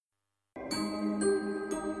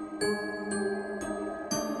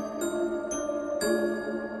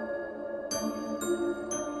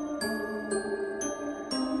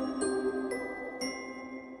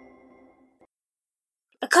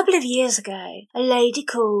couple of years ago, a lady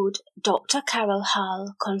called Dr. Carol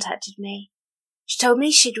Hull contacted me. She told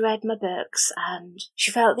me she'd read my books and she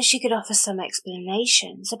felt that she could offer some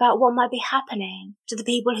explanations about what might be happening to the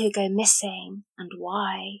people who go missing and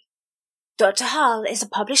why. Dr. Hull is a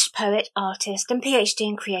published poet, artist and PhD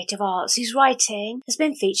in creative arts whose writing has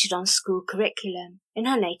been featured on school curriculum in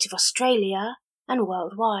her native Australia and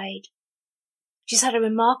worldwide. She's had a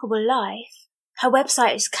remarkable life. Her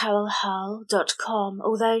website is carolhull.com,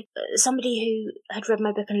 although somebody who had read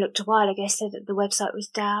my book and looked a while ago said that the website was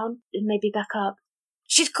down. It may be back up.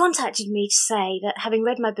 She'd contacted me to say that having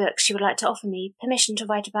read my book, she would like to offer me permission to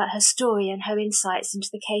write about her story and her insights into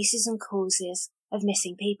the cases and causes of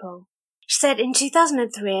missing people. She said, in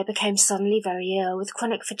 2003 I became suddenly very ill with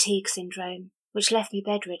chronic fatigue syndrome, which left me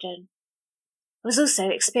bedridden. I was also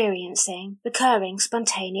experiencing recurring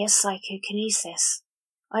spontaneous psychokinesis.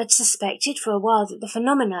 I'd suspected for a while that the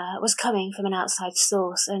phenomena was coming from an outside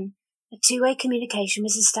source, and a two-way communication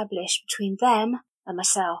was established between them and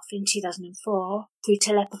myself in 2004 through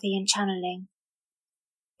telepathy and channeling.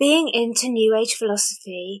 Being into New Age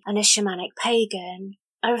philosophy and a shamanic pagan,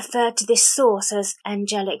 I referred to this source as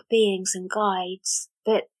angelic beings and guides,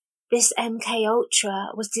 but this MK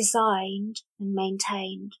Ultra was designed and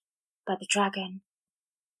maintained by the dragon.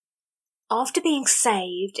 After being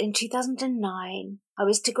saved in 2009, I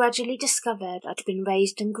was to gradually discover I'd been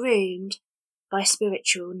raised and groomed by a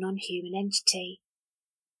spiritual non-human entity.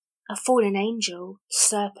 A fallen angel,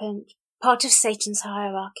 serpent, part of Satan's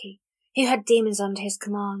hierarchy, who had demons under his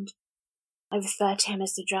command. I refer to him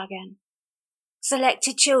as the dragon.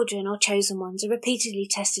 Selected children or chosen ones are repeatedly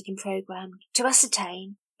tested and programmed to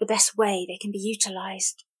ascertain the best way they can be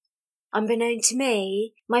utilised. Unbeknown to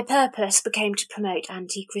me, my purpose became to promote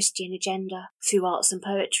anti-Christian agenda through arts and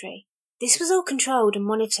poetry. This was all controlled and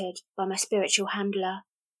monitored by my spiritual handler.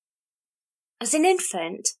 As an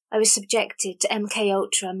infant, I was subjected to MK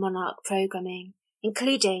Ultra Monarch programming,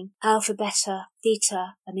 including Alpha, Beta,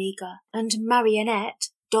 Theta, Omega, and Marionette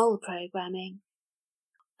doll programming.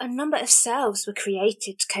 A number of selves were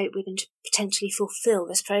created to cope with and to potentially fulfill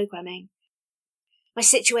this programming. My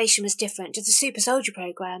situation was different to the Super Soldier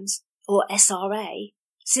programs, or SRA,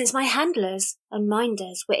 since my handlers and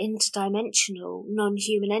minders were interdimensional,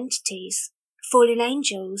 non-human entities, fallen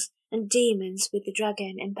angels and demons with the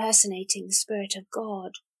dragon impersonating the spirit of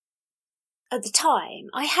God. At the time,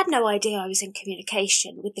 I had no idea I was in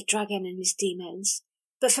communication with the dragon and his demons,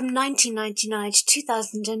 but from 1999 to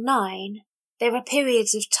 2009, there are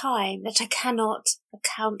periods of time that I cannot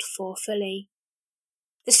account for fully.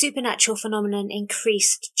 The supernatural phenomenon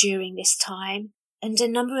increased during this time, and a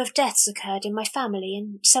number of deaths occurred in my family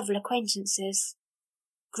and several acquaintances.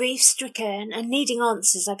 Grief-stricken and needing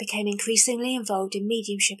answers, I became increasingly involved in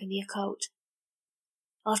mediumship and the occult.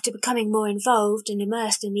 After becoming more involved and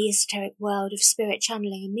immersed in the esoteric world of spirit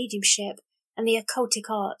channeling and mediumship and the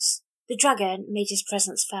occultic arts, the dragon made his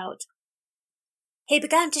presence felt. He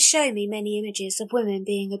began to show me many images of women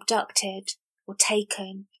being abducted or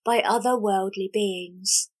taken by otherworldly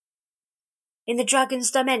beings. In the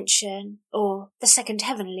dragon's dimension, or the second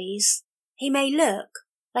heavenlies, he may look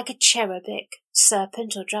like a cherubic,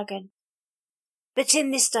 serpent or dragon. But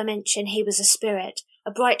in this dimension he was a spirit,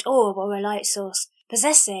 a bright orb or a light source,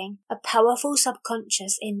 possessing a powerful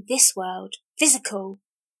subconscious in this world, physical.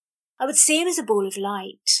 I would see him as a ball of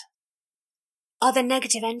light. Other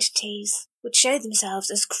negative entities would show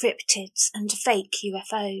themselves as cryptids and fake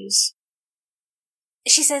UFOs.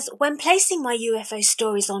 She says, when placing my UFO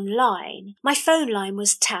stories online, my phone line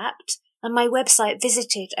was tapped and my website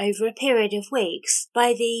visited over a period of weeks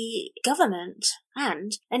by the government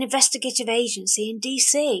and an investigative agency in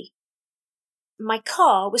DC. My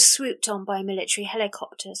car was swooped on by military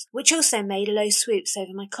helicopters, which also made low swoops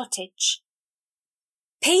over my cottage.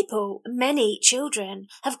 People, many children,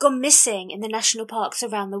 have gone missing in the national parks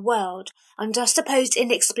around the world under supposed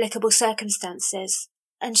inexplicable circumstances.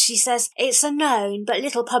 And she says it's a known but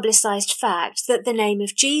little publicised fact that the name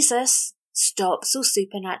of Jesus stops all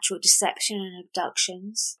supernatural deception and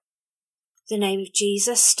abductions. The name of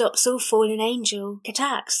Jesus stops all fallen angel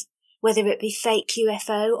attacks, whether it be fake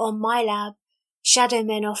UFO or MyLab, shadow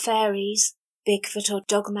men or fairies, Bigfoot or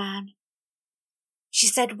Dogman. She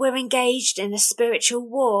said we're engaged in a spiritual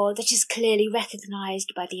war that is clearly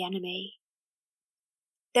recognised by the enemy.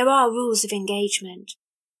 There are rules of engagement.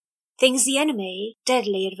 Things the enemy,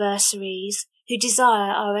 deadly adversaries, who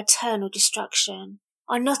desire our eternal destruction,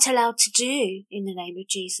 are not allowed to do in the name of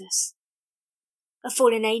Jesus. A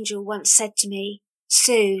fallen angel once said to me,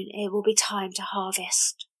 soon it will be time to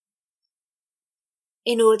harvest.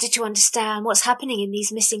 In order to understand what's happening in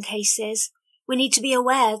these missing cases, we need to be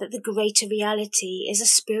aware that the greater reality is a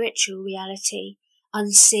spiritual reality,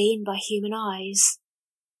 unseen by human eyes.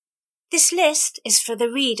 This list is for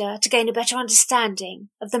the reader to gain a better understanding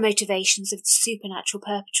of the motivations of the supernatural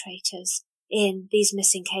perpetrators in these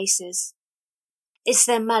missing cases. It's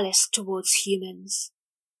their malice towards humans.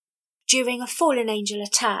 During a fallen angel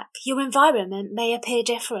attack, your environment may appear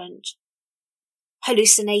different.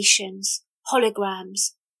 Hallucinations,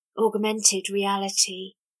 holograms, augmented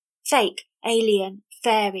reality, fake, alien,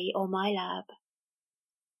 fairy, or MyLab.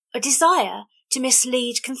 A desire to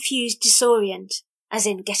mislead, confuse, disorient, as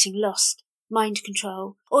in getting lost, mind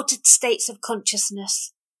control, altered states of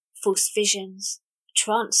consciousness, false visions,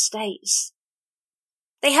 trance states.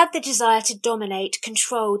 They have the desire to dominate,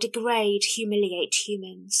 control, degrade, humiliate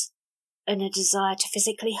humans, and a desire to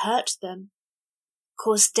physically hurt them,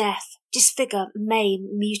 cause death, disfigure, maim,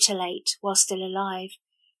 mutilate while still alive,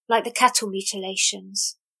 like the cattle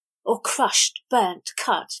mutilations, or crushed, burnt,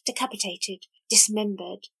 cut, decapitated,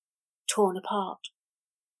 dismembered, torn apart.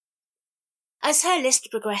 As her list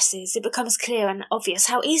progresses, it becomes clear and obvious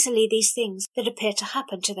how easily these things that appear to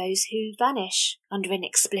happen to those who vanish under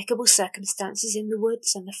inexplicable circumstances in the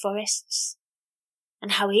woods and the forests,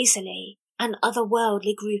 and how easily an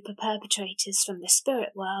otherworldly group of perpetrators from the spirit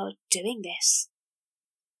world doing this.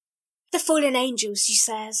 The fallen angels, she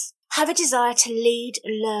says, have a desire to lead,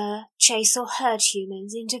 lure, chase or herd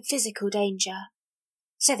humans into physical danger,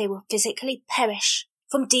 so they will physically perish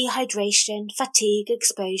from dehydration, fatigue,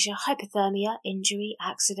 exposure, hypothermia, injury,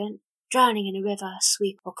 accident, drowning in a river,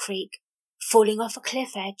 sweep or creek, falling off a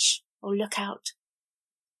cliff edge or lookout.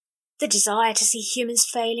 The desire to see humans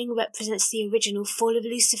failing represents the original fall of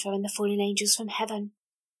Lucifer and the fallen angels from heaven.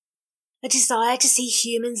 The desire to see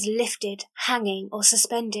humans lifted, hanging or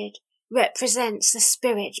suspended represents the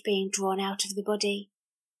spirit being drawn out of the body.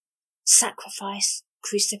 Sacrifice,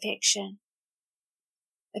 crucifixion.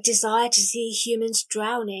 A desire to see humans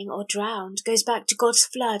drowning or drowned goes back to God's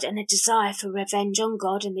flood and a desire for revenge on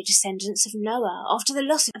God and the descendants of Noah after the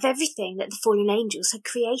loss of everything that the fallen angels had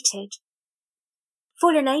created.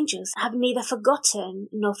 Fallen angels have neither forgotten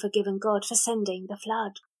nor forgiven God for sending the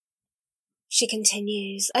flood. She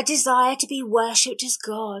continues, a desire to be worshipped as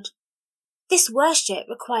God. This worship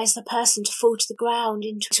requires the person to fall to the ground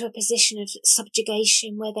into a position of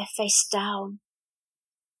subjugation where they're face down.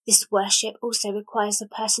 This worship also requires the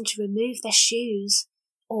person to remove their shoes,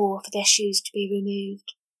 or for their shoes to be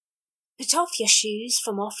removed. Put off your shoes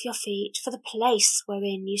from off your feet, for the place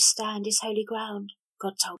wherein you stand is holy ground,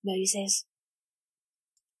 God told Moses.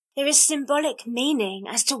 There is symbolic meaning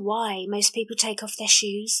as to why most people take off their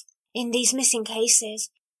shoes. In these missing cases,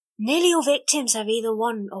 nearly all victims have either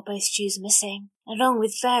one or both shoes missing, along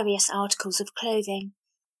with various articles of clothing.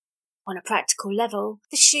 On a practical level,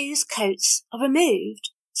 the shoes, coats are removed,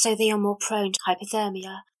 so they are more prone to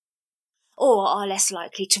hypothermia, or are less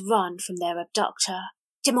likely to run from their abductor,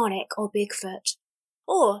 demonic or Bigfoot,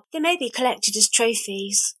 or they may be collected as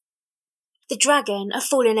trophies. The dragon, a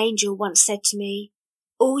fallen angel, once said to me,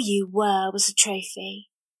 "All you were was a trophy."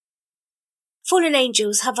 Fallen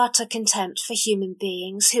angels have utter contempt for human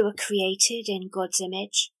beings who are created in God's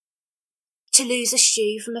image. To lose a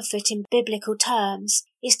shoe from a foot in biblical terms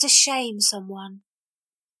is to shame someone.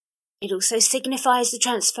 It also signifies the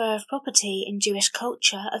transfer of property in Jewish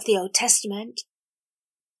culture of the Old Testament.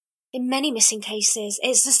 In many missing cases,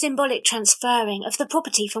 it's the symbolic transferring of the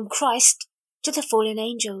property from Christ to the fallen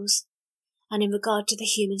angels. And in regard to the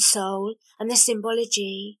human soul and the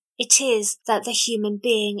symbology, it is that the human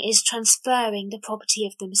being is transferring the property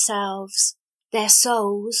of themselves, their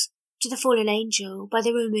souls, to the fallen angel by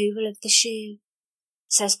the removal of the shoe,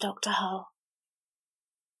 says Dr. Hull.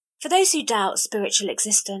 For those who doubt spiritual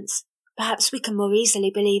existence, perhaps we can more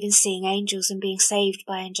easily believe in seeing angels and being saved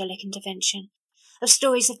by angelic intervention, of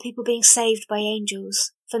stories of people being saved by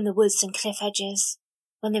angels from the woods and cliff edges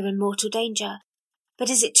when they're in mortal danger. But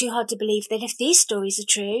is it too hard to believe that if these stories are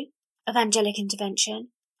true, of angelic intervention,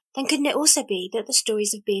 then couldn't it also be that the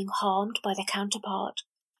stories of being harmed by their counterpart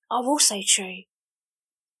are also true?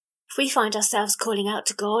 If we find ourselves calling out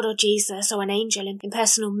to God or Jesus or an angel in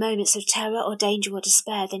personal moments of terror or danger or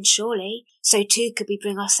despair, then surely so too could we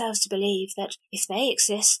bring ourselves to believe that if they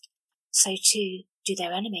exist, so too do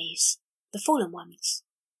their enemies, the fallen ones.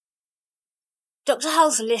 Dr.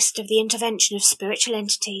 Hull's list of the intervention of spiritual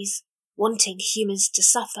entities wanting humans to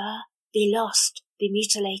suffer, be lost, be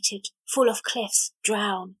mutilated, fall off cliffs,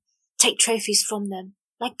 drown, take trophies from them,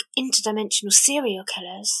 like interdimensional serial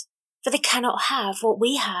killers, for they cannot have what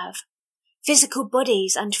we have, physical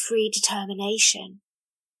bodies and free determination.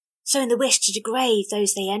 So in the wish to degrade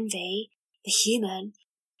those they envy, the human,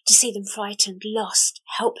 to see them frightened, lost,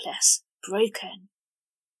 helpless, broken.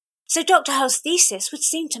 So Dr. Hull's thesis would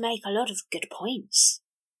seem to make a lot of good points.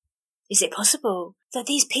 Is it possible that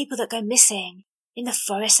these people that go missing in the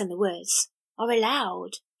forests and the woods are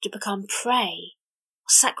allowed to become prey or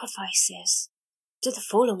sacrifices to the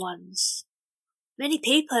fallen ones? Many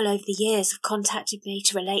people over the years have contacted me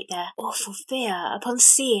to relate their awful fear upon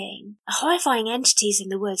seeing horrifying entities in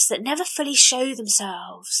the woods that never fully show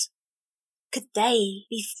themselves. Could they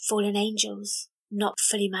be fallen angels, not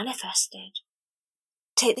fully manifested?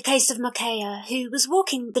 Take the case of Makaya, who was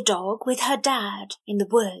walking the dog with her dad in the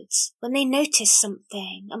woods when they noticed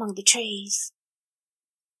something among the trees.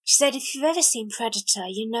 She said, if you've ever seen Predator,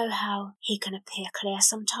 you know how he can appear clear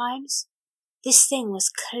sometimes. This thing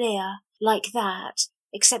was clear like that,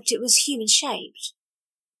 except it was human-shaped.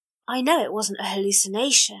 I know it wasn't a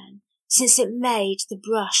hallucination, since it made the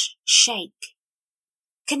brush shake.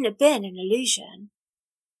 Couldn't have been an illusion.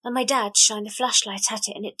 And my dad shined the flashlight at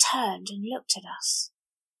it and it turned and looked at us.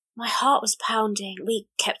 My heart was pounding. We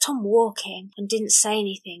kept on walking and didn't say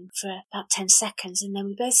anything for about 10 seconds, and then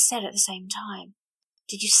we both said at the same time,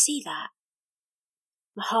 "Did you see that?"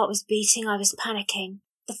 My heart was beating, I was panicking.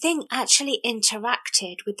 The thing actually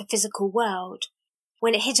interacted with the physical world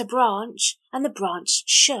when it hit a branch and the branch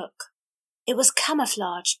shook. It was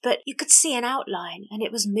camouflaged, but you could see an outline and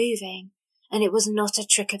it was moving, and it was not a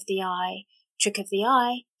trick of the eye. Trick of the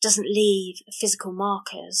eye doesn't leave physical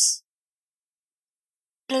markers.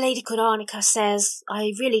 A lady called Arnica says,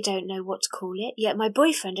 I really don't know what to call it, yet my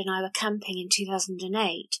boyfriend and I were camping in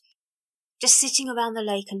 2008, just sitting around the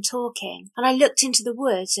lake and talking, and I looked into the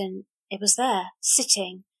woods and it was there,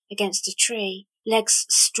 sitting against a tree, legs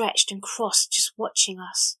stretched and crossed, just watching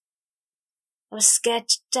us. I was scared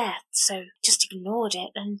to death, so just ignored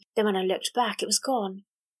it, and then when I looked back, it was gone.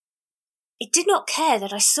 It did not care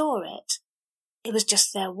that I saw it. It was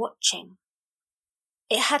just there watching.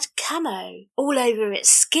 It had camo all over its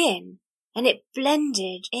skin, and it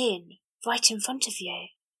blended in right in front of you.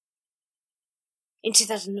 In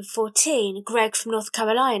 2014, Greg from North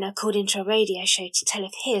Carolina called into a radio show to tell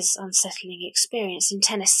of his unsettling experience in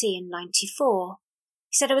Tennessee in '94.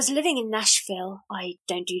 He said, I was living in Nashville. I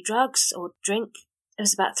don't do drugs or drink. It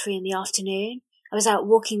was about 3 p.m. I was out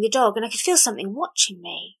walking the dog and I could feel something watching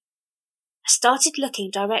me. I started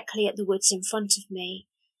looking directly at the woods in front of me,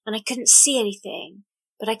 and I couldn't see anything,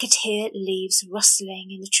 but I could hear leaves rustling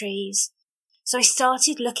in the trees. So I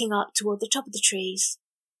started looking up toward the top of the trees.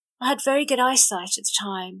 I had very good eyesight at the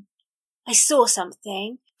time. I saw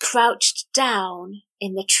something crouched down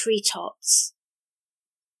in the treetops.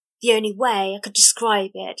 The only way I could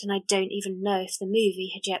describe it, and I don't even know if the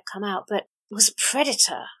movie had yet come out, but it was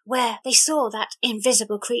Predator, where they saw that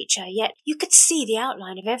invisible creature, yet you could see the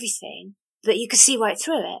outline of everything, but you could see right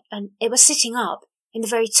through it, and it was sitting up in the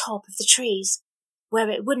very top of the trees,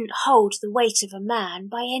 where it wouldn't hold the weight of a man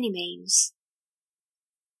by any means.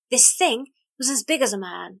 This thing was as big as a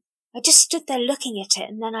man. I just stood there looking at it,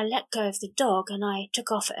 and then I let go of the dog and I took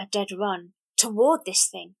off at a dead run toward this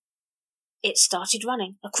thing. It started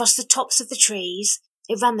running across the tops of the trees.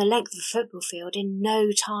 It ran the length of a football field in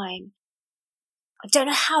no time. I don't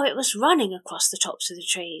know how it was running across the tops of the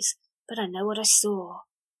trees, but I know what I saw.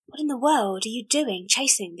 What in the world are you doing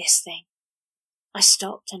chasing this thing? I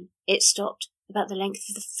stopped and it stopped about the length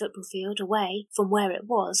of the football field away from where it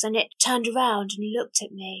was, and it turned around and looked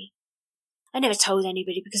at me. I never told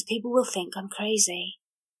anybody because people will think I'm crazy.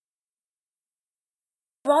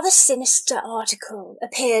 A rather sinister article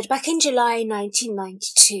appeared back in July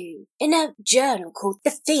 1992 in a journal called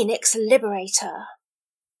The Phoenix Liberator.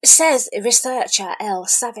 Says researcher L.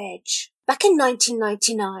 Savage. Back in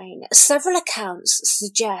 1999, several accounts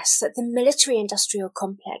suggest that the military-industrial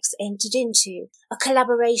complex entered into a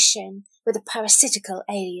collaboration with a parasitical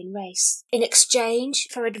alien race. In exchange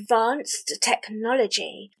for advanced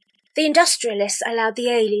technology, the industrialists allowed the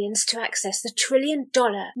aliens to access the $1 trillion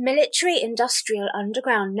military-industrial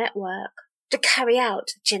underground network to carry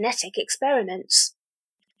out genetic experiments.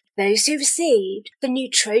 Those who received the new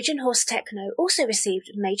Trojan Horse Techno also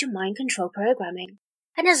received major mind control programming,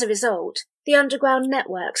 and as a result, the underground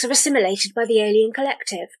networks are assimilated by the alien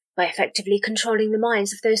collective by effectively controlling the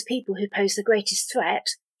minds of those people who pose the greatest threat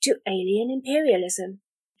to alien imperialism,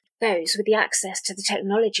 those with the access to the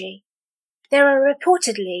technology. There are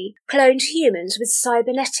reportedly cloned humans with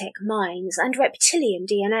cybernetic minds and reptilian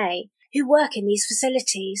DNA who work in these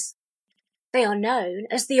facilities. They are known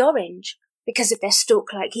as the Orange because of their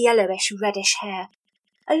stalk-like yellowish-reddish hair,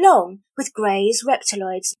 along with greys,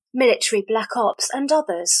 reptiloids, military black ops, and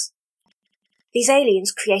others. These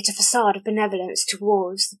aliens create a facade of benevolence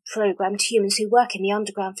towards the programmed humans who work in the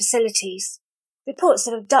underground facilities. Reports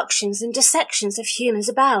of abductions and dissections of humans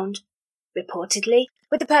abound. reportedly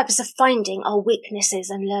with the purpose of finding our weaknesses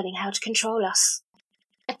and learning how to control us.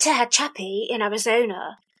 At Tehachapi in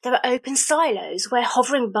Arizona, there are open silos where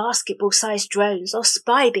hovering basketball-sized drones or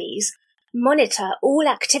spy bees monitor all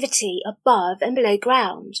activity above and below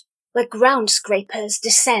ground, where ground scrapers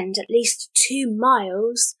descend at least 2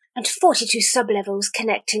 miles and 42 sublevels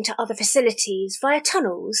connecting to other facilities via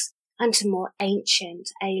tunnels and to more ancient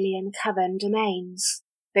alien cavern domains,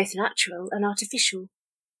 both natural and artificial.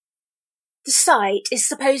 The site is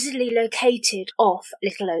supposedly located off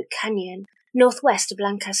Little Oak Canyon, northwest of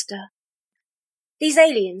Lancaster. These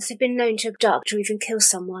aliens have been known to abduct or even kill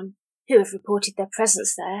someone who have reported their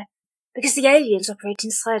presence there, because the aliens operate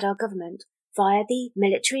inside our government via the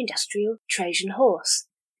military-industrial Trojan horse,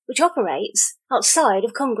 which operates outside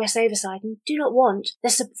of Congress oversight and do not want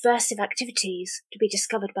their subversive activities to be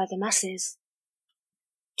discovered by the masses.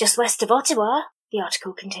 Just west of Ottawa, the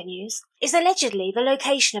article continues, is allegedly the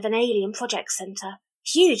location of an alien project centre,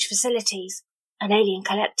 huge facilities. An alien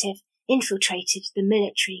collective infiltrated the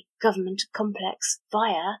military government complex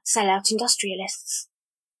via sellout industrialists.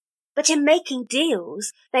 But in making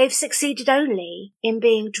deals, they've succeeded only in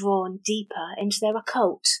being drawn deeper into their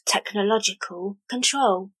occult technological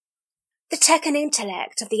control. The tech and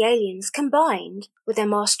intellect of the aliens combined with their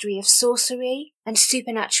mastery of sorcery and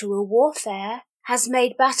supernatural warfare has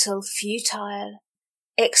made battle futile,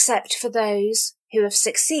 except for those who have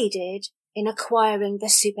succeeded in acquiring the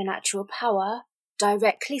supernatural power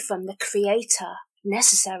directly from the Creator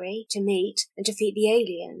necessary to meet and defeat the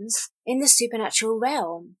aliens in the supernatural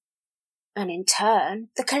realm. And in turn,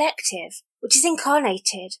 the collective, which is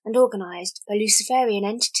incarnated and organised by Luciferian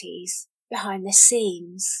entities behind the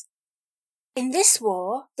scenes. In this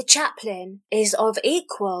war, the chaplain is of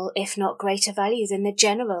equal, if not greater value than the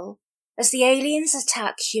general, as the aliens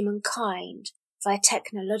attack humankind via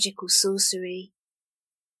technological sorcery.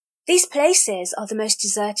 These places are the most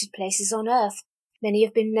deserted places on Earth. Many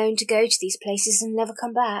have been known to go to these places and never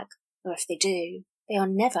come back, or if they do, they are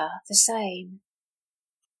never the same.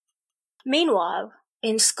 Meanwhile,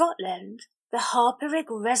 in Scotland, the Harperig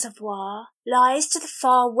Reservoir lies to the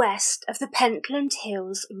far west of the Pentland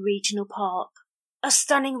Hills Regional Park, a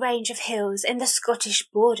stunning range of hills in the Scottish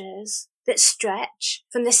borders that stretch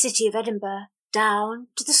from the city of Edinburgh down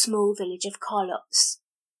to the small village of Carlops.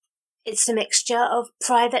 It's a mixture of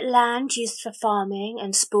private land used for farming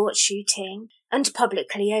and sport shooting and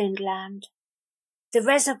publicly owned land. The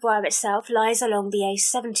reservoir itself lies along the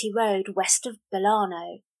A70 road west of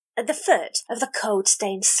Belano, at the foot of the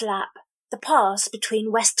Coldstane Slap, the pass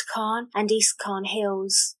between West Carn and East Carn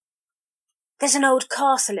Hills. There's an old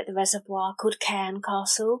castle at the reservoir called Cairn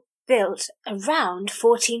Castle, built around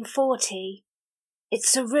 1440.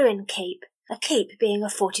 It's a ruin keep, a keep being a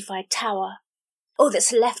fortified tower. All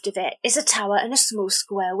that's left of it is a tower and a small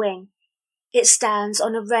square wing. It stands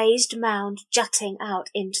on a raised mound jutting out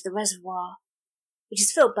into the reservoir, which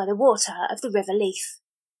is filled by the water of the River Leith.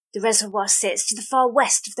 The reservoir sits to the far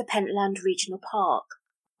west of the Pentland Regional Park.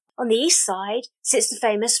 On the east side sits the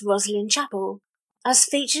famous Roslin Chapel, as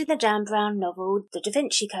featured in the Dan Brown novel The Da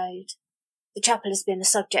Vinci Code. The chapel has been the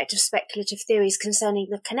subject of speculative theories concerning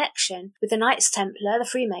the connection with the Knights Templar, the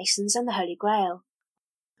Freemasons and the Holy Grail.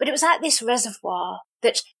 But it was at this reservoir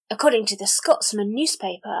that, according to the Scotsman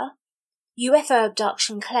newspaper, UFO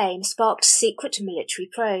abduction claim sparked secret military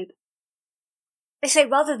probe. They say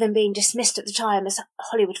rather than being dismissed at the time as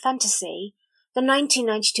Hollywood fantasy, the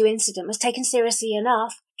 1992 incident was taken seriously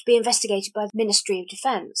enough to be investigated by the Ministry of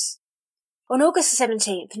Defence. On August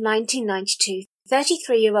 17, 1992,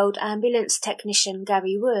 33-year-old ambulance technician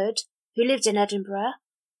Gary Wood, who lived in Edinburgh,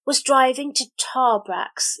 was driving to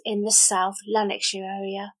Tarbrax in the South Lanarkshire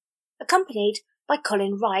area, accompanied by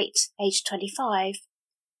Colin Wright, aged 25.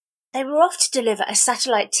 They were off to deliver a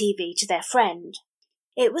satellite TV to their friend.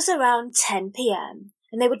 It was around 10 p.m,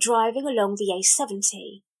 and they were driving along the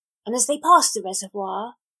A70, and as they passed the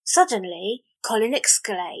reservoir, suddenly Colin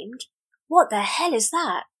exclaimed, "What the hell is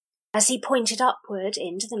that?" as he pointed upward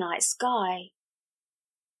into the night sky.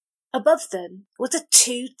 Above them was a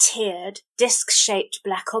 2-tiered, disc-shaped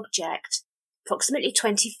black object, approximately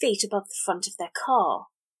 20 feet above the front of their car.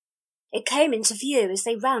 It came into view as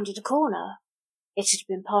they rounded a corner. It had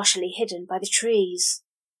been partially hidden by the trees.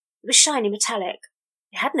 It was shiny metallic.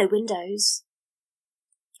 It had no windows.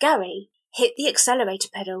 Gary hit the accelerator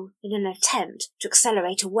pedal in an attempt to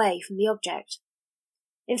accelerate away from the object.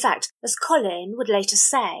 In fact, as Colin would later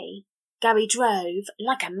say, Gary drove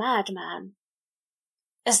like a madman.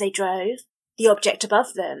 As they drove, the object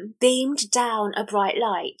above them beamed down a bright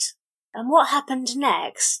light, and what happened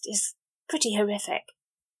next is pretty horrific.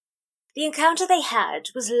 The encounter they had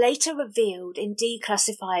was later revealed in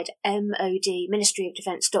declassified MOD Ministry of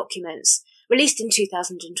Defence documents released in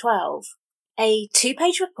 2012. A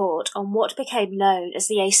 2-page report on what became known as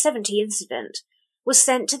the A70 incident was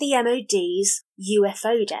sent to the MOD's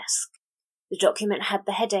UFO desk. The document had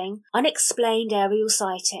the heading, Unexplained Aerial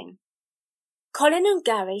Sighting. Colin and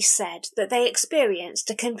Gary said that they experienced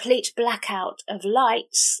a complete blackout of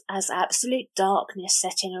lights as absolute darkness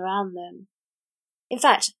set in around them. In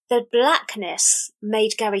fact, the blackness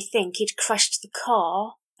made Gary think he'd crushed the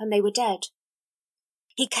car and they were dead.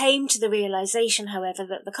 He came to the realisation, however,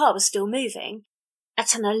 that the car was still moving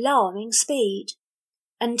at an alarming speed,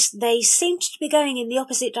 and they seemed to be going in the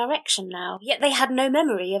opposite direction now, yet they had no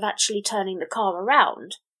memory of actually turning the car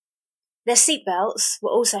around. Their seatbelts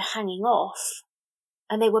were also hanging off,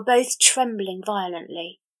 and they were both trembling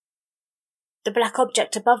violently. The black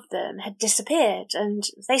object above them had disappeared, and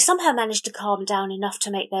they somehow managed to calm down enough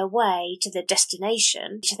to make their way to their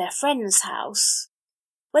destination, to their friend's house.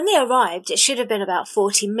 When they arrived, it should have been about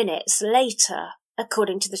 40 minutes later,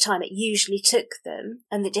 according to the time it usually took them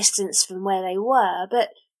and the distance from where they were, but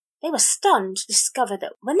they were stunned to discover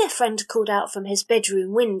that when their friend called out from his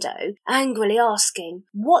bedroom window, angrily asking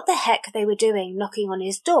what the heck they were doing knocking on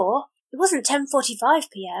his door, it wasn't 10:45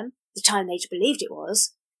 p.m, the time they'd believed it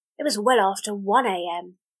was. It was well after 1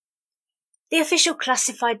 a.m. The official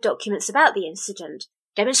classified documents about the incident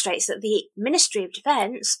demonstrates that the Ministry of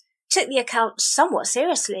Defence took the account somewhat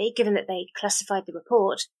seriously, given that they classified the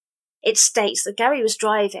report. It states that Gary was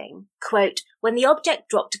driving, quote, when the object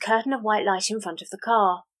dropped a curtain of white light in front of the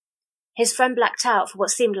car. His friend blacked out for what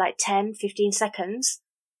seemed like 10-15 seconds.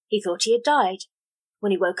 He thought he had died.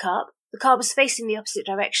 When he woke up, the car was facing the opposite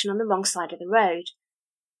direction on the wrong side of the road.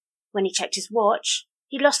 When he checked his watch,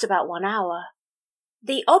 he'd lost about 1 hour.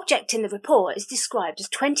 The object in the report is described as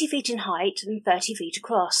 20 feet in height and 30 feet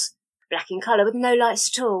across, black in colour with no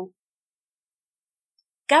lights at all.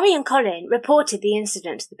 Gary and Colin reported the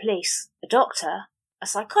incident to the police, a doctor, a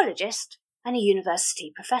psychologist, and a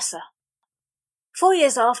university professor. 4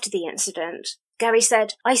 years after the incident, Gary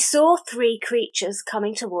said, I saw 3 creatures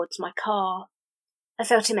coming towards my car. I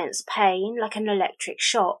felt immense pain, like an electric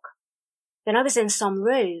shock. Then I was in some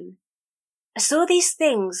room. I saw these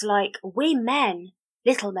things like wee men,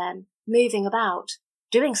 little men, moving about,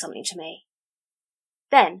 doing something to me.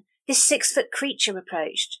 Then this 6-foot creature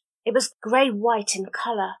approached. It was grey-white in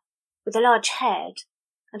colour, with a large head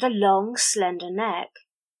and a long, slender neck,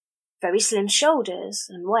 very slim shoulders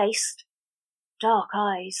and waist, dark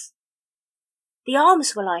eyes. The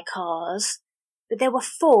arms were like ours, but there were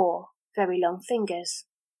 4 very long fingers.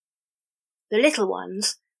 The little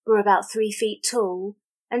ones were about 3 feet tall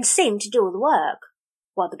and seemed to do all the work,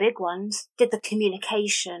 while the big ones did the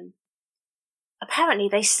communication. Apparently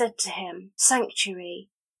they said to him, Sanctuary,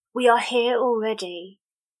 we are here already,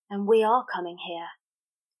 and we are coming here.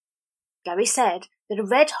 Gary said that a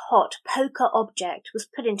red-hot poker object was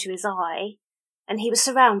put into his eye, and he was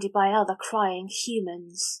surrounded by other crying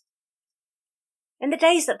humans. In the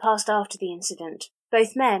days that passed after the incident,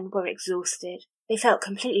 both men were exhausted. They felt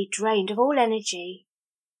completely drained of all energy,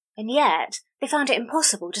 and yet they found it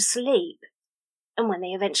impossible to sleep. And when they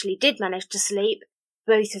eventually did manage to sleep,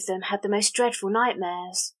 both of them had the most dreadful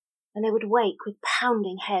nightmares, and they would wake with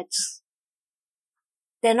pounding heads.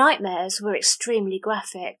 Their nightmares were extremely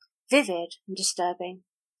graphic, vivid and disturbing.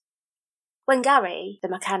 When Gary, the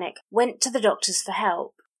mechanic, went to the doctors for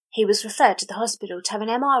help, he was referred to the hospital to have an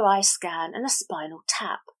MRI scan and a spinal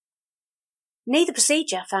tap. Neither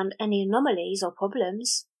procedure found any anomalies or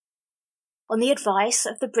problems. On the advice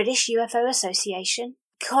of the British UFO Association,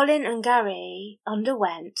 Colin and Gary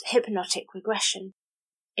underwent hypnotic regression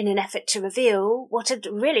in an effort to reveal what had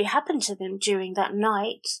really happened to them during that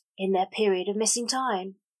night in their period of missing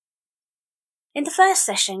time. In the first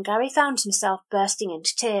session, Gary found himself bursting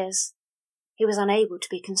into tears. He was unable to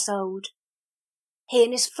be consoled. He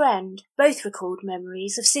and his friend both recalled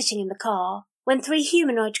memories of sitting in the car when 3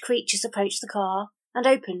 humanoid creatures approached the car and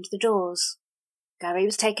opened the doors. Gary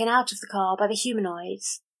was taken out of the car by the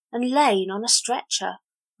humanoids and lain on a stretcher,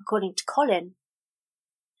 according to Colin.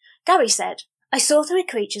 Gary said, I saw 3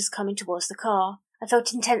 creatures coming towards the car. I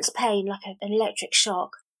felt intense pain like an electric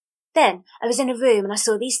shock. Then I was in a room and I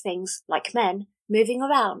saw these things, like men, moving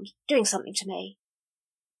around, doing something to me.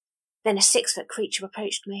 Then a 6-foot creature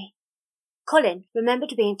approached me. Colin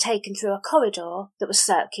remembered being taken through a corridor that was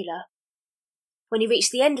circular. When he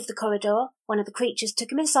reached the end of the corridor, one of the creatures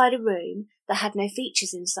took him inside a room that had no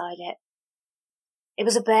features inside it. It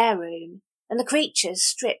was a bare room, and the creatures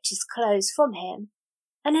stripped his clothes from him,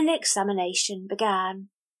 and an examination began.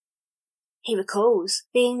 He recalls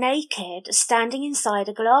being naked, standing inside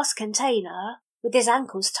a glass container with his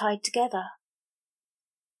ankles tied together.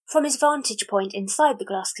 From his vantage point inside the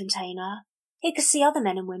glass container, he could see other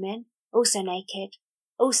men and women, also naked,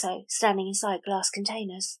 also standing inside glass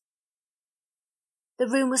containers. The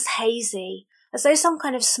room was hazy, as though some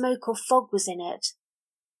kind of smoke or fog was in it,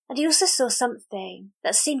 and he also saw something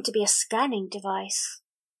that seemed to be a scanning device.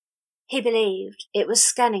 He believed it was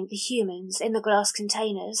scanning the humans in the glass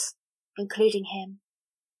containers, including him.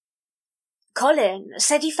 Colin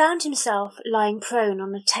said he found himself lying prone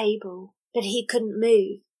on a table, but he couldn't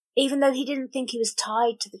move, even though he didn't think he was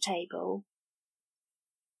tied to the table.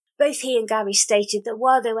 Both he and Gary stated that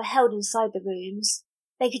while they were held inside the rooms,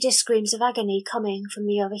 they could hear screams of agony coming from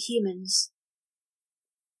the other humans.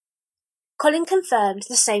 Colin confirmed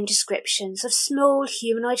the same descriptions of small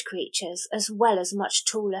humanoid creatures as well as much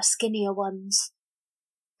taller, skinnier ones.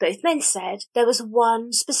 Both men said there was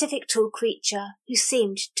one specific tall creature who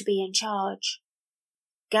seemed to be in charge.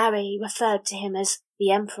 Gary referred to him as the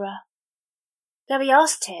Emperor. Gary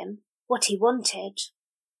asked him what he wanted.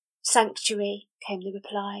 Sanctuary, came the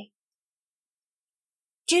reply.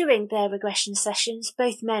 During their regression sessions,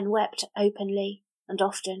 both men wept openly and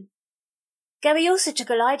often. Gary also took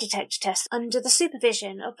a lie detector test under the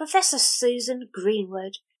supervision of Professor Susan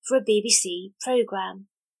Greenwood for a BBC programme.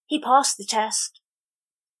 He passed the test.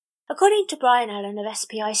 According to Brian Allen of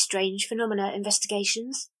SPI Strange Phenomena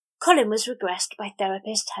Investigations, Colin was regressed by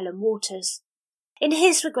therapist Helen Waters. In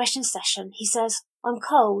his regression session, he says, "I'm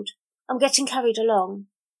cold. I'm getting carried along.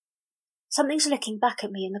 Something's looking back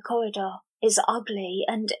at me in the corridor. It's ugly,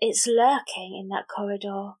 and it's lurking in that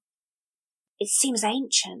corridor. It seems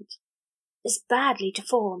ancient. It's badly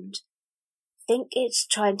deformed. Think it's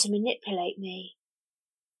trying to manipulate me.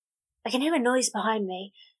 I can hear a noise behind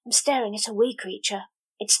me. I'm staring at a wee creature.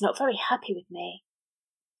 It's not very happy with me.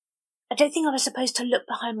 I don't think I was supposed to look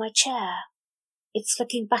behind my chair. It's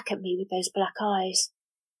looking back at me with those black eyes.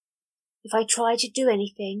 If I try to do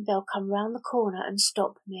anything, they'll come round the corner and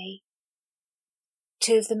stop me.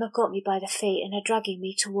 Two of them have got me by the feet and are dragging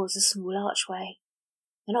me towards a small archway.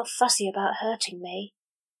 They're not fussy about hurting me.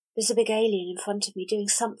 There's a big alien in front of me doing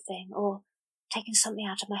something, or taking something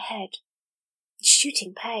out of my head. It's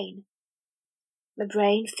shooting pain. My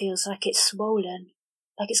brain feels like it's swollen,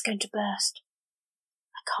 like it's going to burst.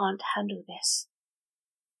 I can't handle this."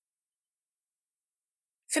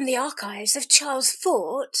 From the archives of Charles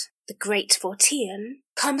Fort, the Great Fortean,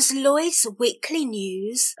 comes Lloyd's Weekly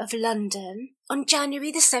News of London on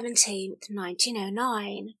January the 17th,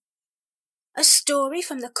 1909. A story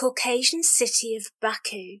from the Caucasian city of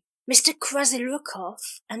Baku. Mr.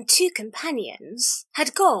 Krasnilukov and two companions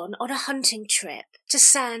had gone on a hunting trip to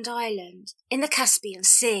Sand Island in the Caspian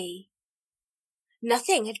Sea.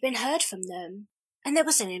 Nothing had been heard from them, and there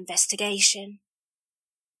was an investigation.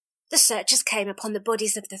 The searchers came upon the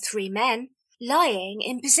bodies of the three men, lying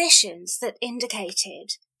in positions that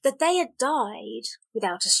indicated that they had died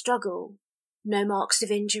without a struggle. No marks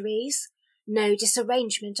of injuries, no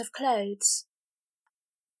disarrangement of clothes.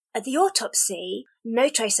 At the autopsy, no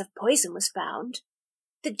trace of poison was found.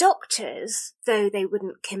 The doctors, though they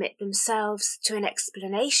wouldn't commit themselves to an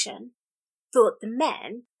explanation, thought the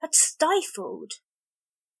men had stifled.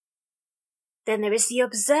 Then there is the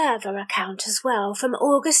Observer account as well, from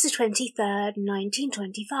August the 23rd,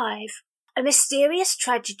 1925. A mysterious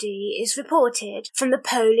tragedy is reported from the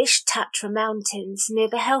Polish Tatra Mountains near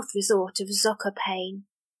the health resort of Zakopane.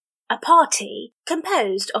 A party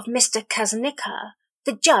composed of Mr. Kaznika,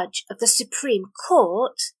 the judge of the Supreme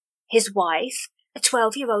Court, his wife, a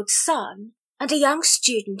 12-year-old son, and a young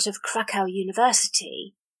student of Krakow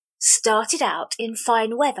University, started out in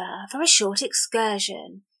fine weather for a short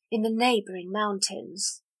excursion in the neighbouring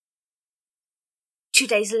mountains. 2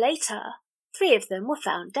 days later, 3 of them were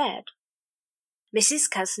found dead. Mrs.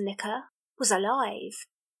 Kaznika was alive.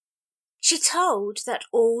 She told that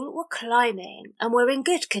all were climbing and were in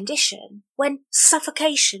good condition when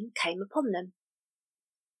suffocation came upon them.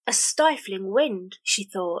 A stifling wind, she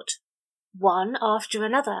thought. One after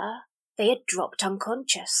another, they had dropped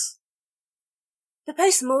unconscious. The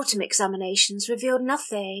post-mortem examinations revealed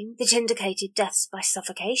nothing that indicated deaths by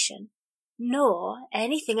suffocation, nor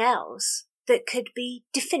anything else that could be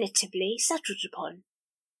definitively settled upon.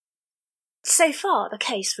 So far, the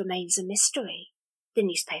case remains a mystery, the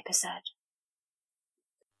newspaper said.